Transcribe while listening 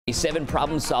7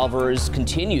 Problem Solvers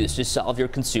continues to solve your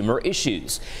consumer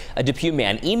issues. A Depew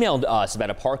man emailed us about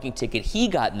a parking ticket he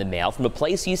got in the mail from a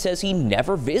place he says he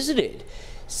never visited.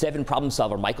 7 Problem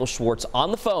Solver Michael Schwartz on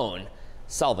the phone,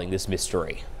 solving this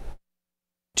mystery.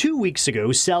 2 weeks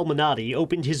ago, Sal Minotti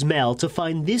opened his mail to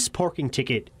find this parking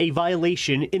ticket, a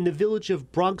violation in the village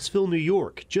of Bronxville, New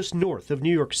York, just north of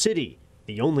New York City.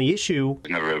 The only issue...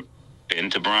 Never been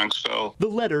to Bronxville. The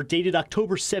letter, dated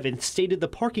October 7th, stated the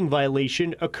parking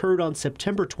violation occurred on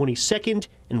September 22nd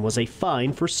and was a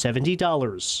fine for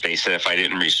 $70. They said if I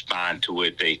didn't respond to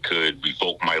it, they could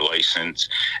revoke my license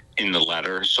in the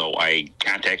letter, so I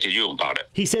contacted you about it.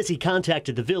 He says he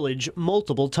contacted the village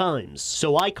multiple times,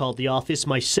 so I called the office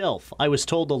myself. I was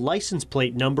told the license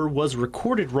plate number was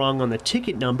recorded wrong on the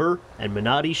ticket number, and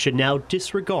Minotti should now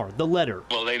disregard the letter.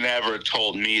 Well, they never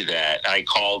told me that. I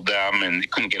called them and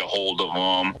couldn't get a hold of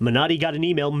them. Minotti got an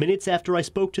email minutes after I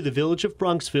spoke to the village of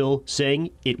Bronxville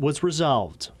saying it was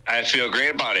resolved. I feel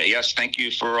great about it. Yes, thank you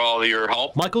for all your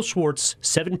help. Michael Schwartz,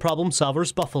 7 Problem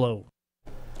Solvers, Buffalo.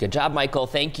 Good job, Michael.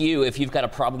 Thank you. If you've got a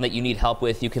problem that you need help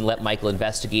with, you can let Michael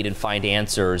investigate and find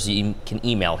answers. You can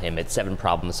email him at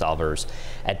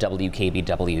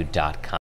 7problemsolvers@wkbw.com.